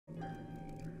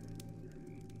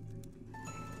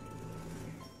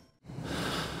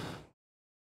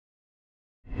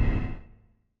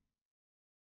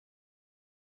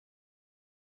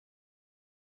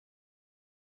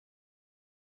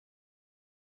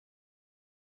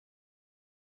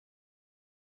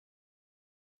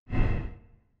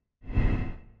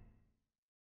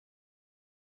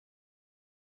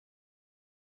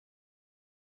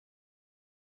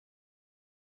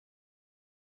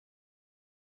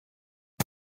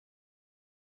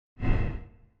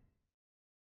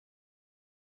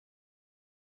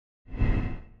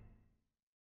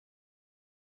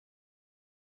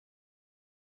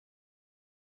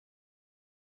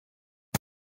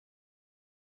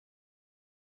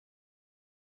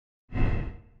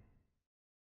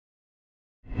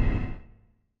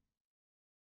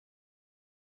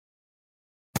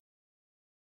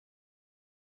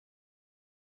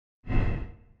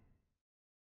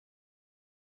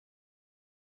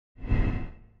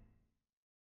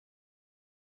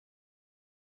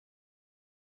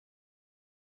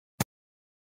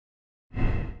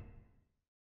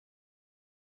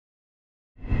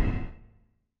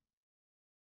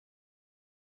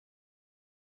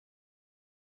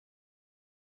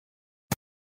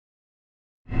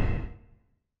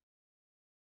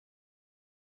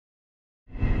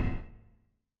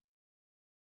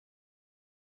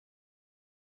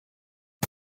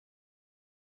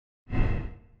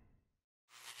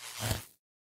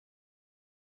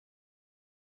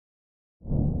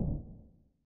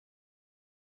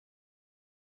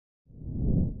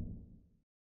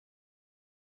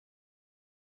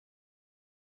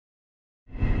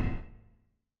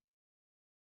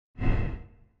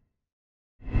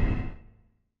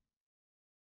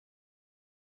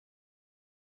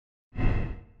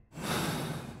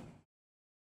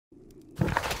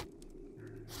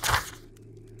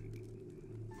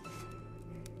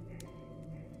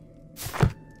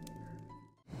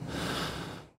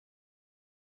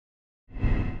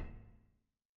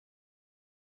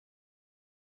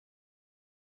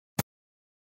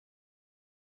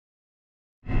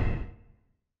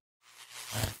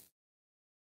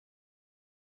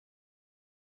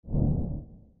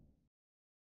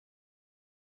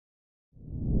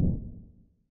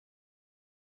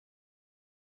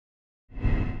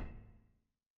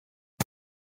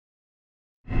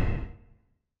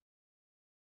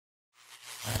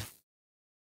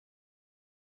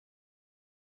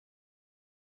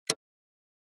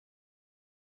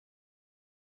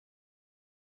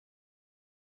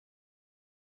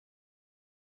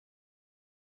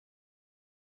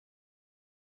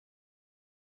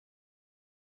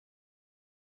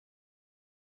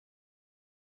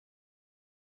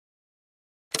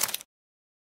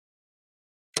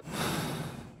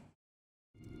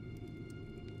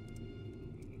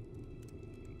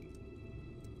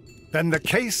Then the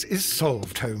case is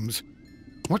solved, Holmes.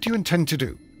 What do you intend to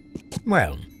do?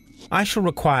 Well, I shall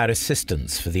require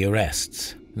assistance for the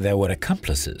arrests. There were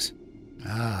accomplices.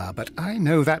 Ah, but I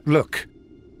know that look.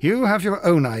 You have your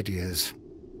own ideas.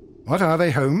 What are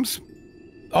they, Holmes?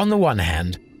 On the one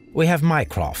hand, we have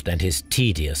Mycroft and his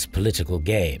tedious political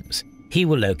games. He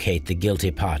will locate the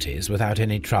guilty parties without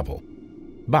any trouble.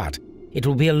 But it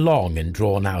will be a long and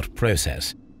drawn-out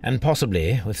process, and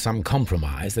possibly with some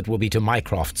compromise that will be to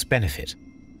Mycroft's benefit.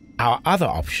 Our other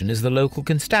option is the local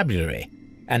constabulary,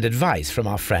 and advice from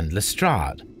our friend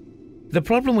Lestrade. The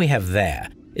problem we have there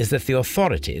is that the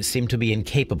authorities seem to be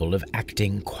incapable of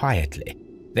acting quietly.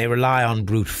 They rely on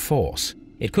brute force.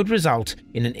 It could result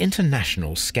in an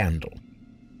international scandal.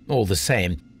 All the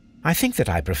same, I think that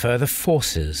I prefer the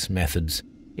forces methods.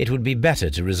 It would be better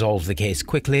to resolve the case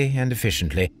quickly and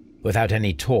efficiently, without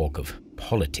any talk of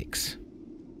politics.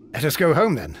 Let us go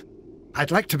home, then.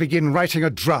 I'd like to begin writing a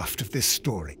draft of this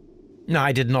story. No,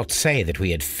 I did not say that we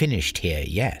had finished here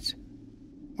yet.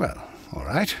 Well, all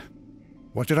right.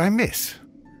 What did I miss?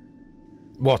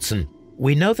 Watson,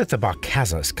 we know that the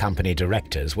Barcazas Company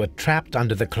directors were trapped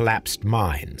under the collapsed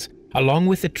mines, along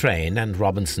with the train and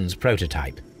Robinson's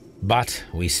prototype. But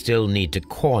we still need to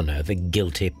corner the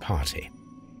guilty party.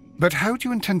 But how do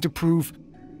you intend to prove...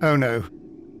 Oh, no.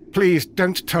 Please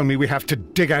don't tell me we have to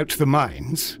dig out the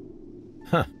mines.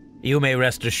 Huh. You may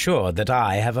rest assured that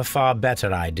I have a far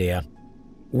better idea.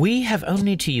 We have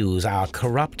only to use our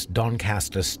corrupt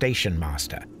Doncaster station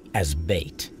master as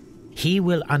bait. He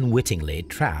will unwittingly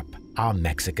trap our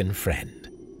Mexican friend.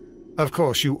 Of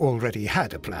course, you already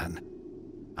had a plan.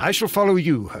 I shall follow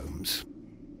you, Holmes.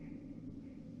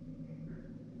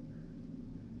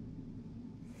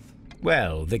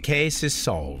 Well, the case is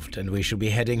solved, and we shall be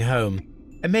heading home.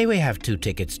 May we have 2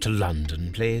 tickets to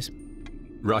London, please?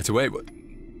 Right away.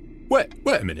 Wait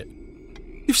a minute.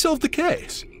 You've solved the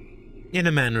case? In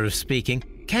a manner of speaking,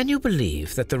 can you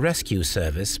believe that the rescue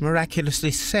service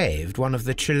miraculously saved one of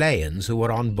the Chileans who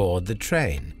were on board the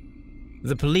train?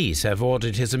 The police have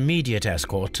ordered his immediate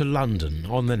escort to London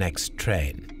on the next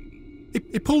train.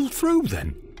 He pulled through,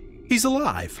 then? He's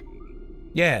alive?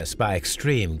 Yes, by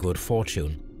extreme good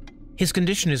fortune. His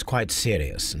condition is quite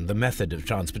serious, and the method of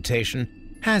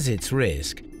transportation has its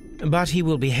risk, but he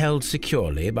will be held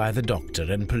securely by the doctor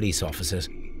and police officers.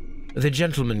 The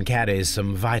gentleman carries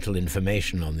some vital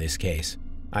information on this case.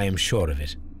 I am sure of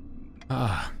it.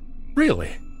 Ah,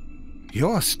 really?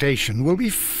 Your station will be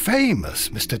famous,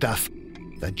 Mr. Duff.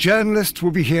 The journalists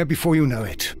will be here before you know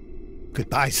it.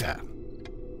 Goodbye, sir.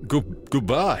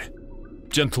 Goodbye,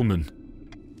 gentlemen.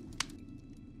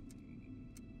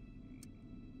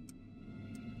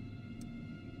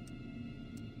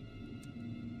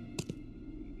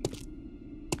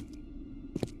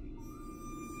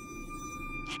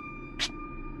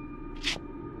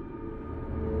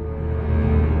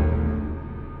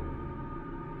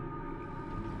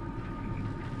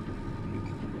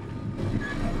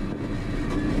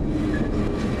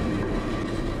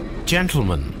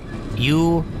 Gentlemen,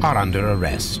 you are under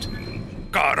arrest.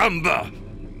 Caramba!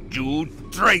 You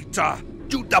traitor!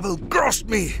 You double-crossed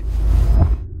me!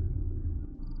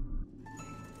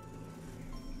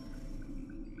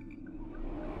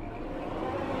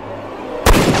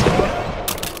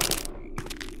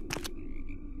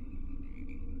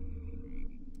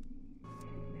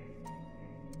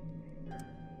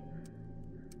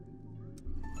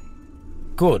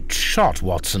 Good shot,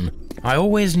 Watson. I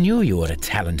always knew you were a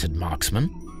talented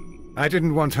marksman. I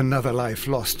didn't want another life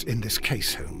lost in this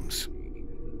case, Holmes.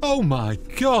 Oh my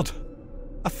God!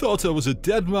 I thought I was a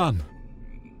dead man.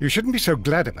 You shouldn't be so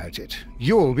glad about it.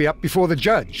 You'll be up before the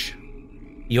judge.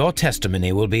 Your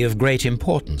testimony will be of great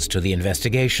importance to the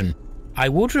investigation. I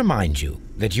would remind you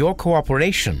that your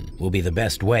cooperation will be the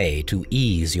best way to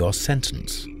ease your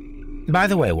sentence. By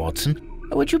the way, Watson,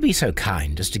 would you be so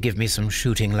kind as to give me some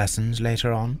shooting lessons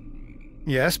later on?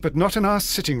 Yes, but not in our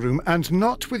sitting room, and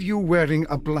not with you wearing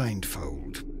a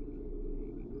blindfold.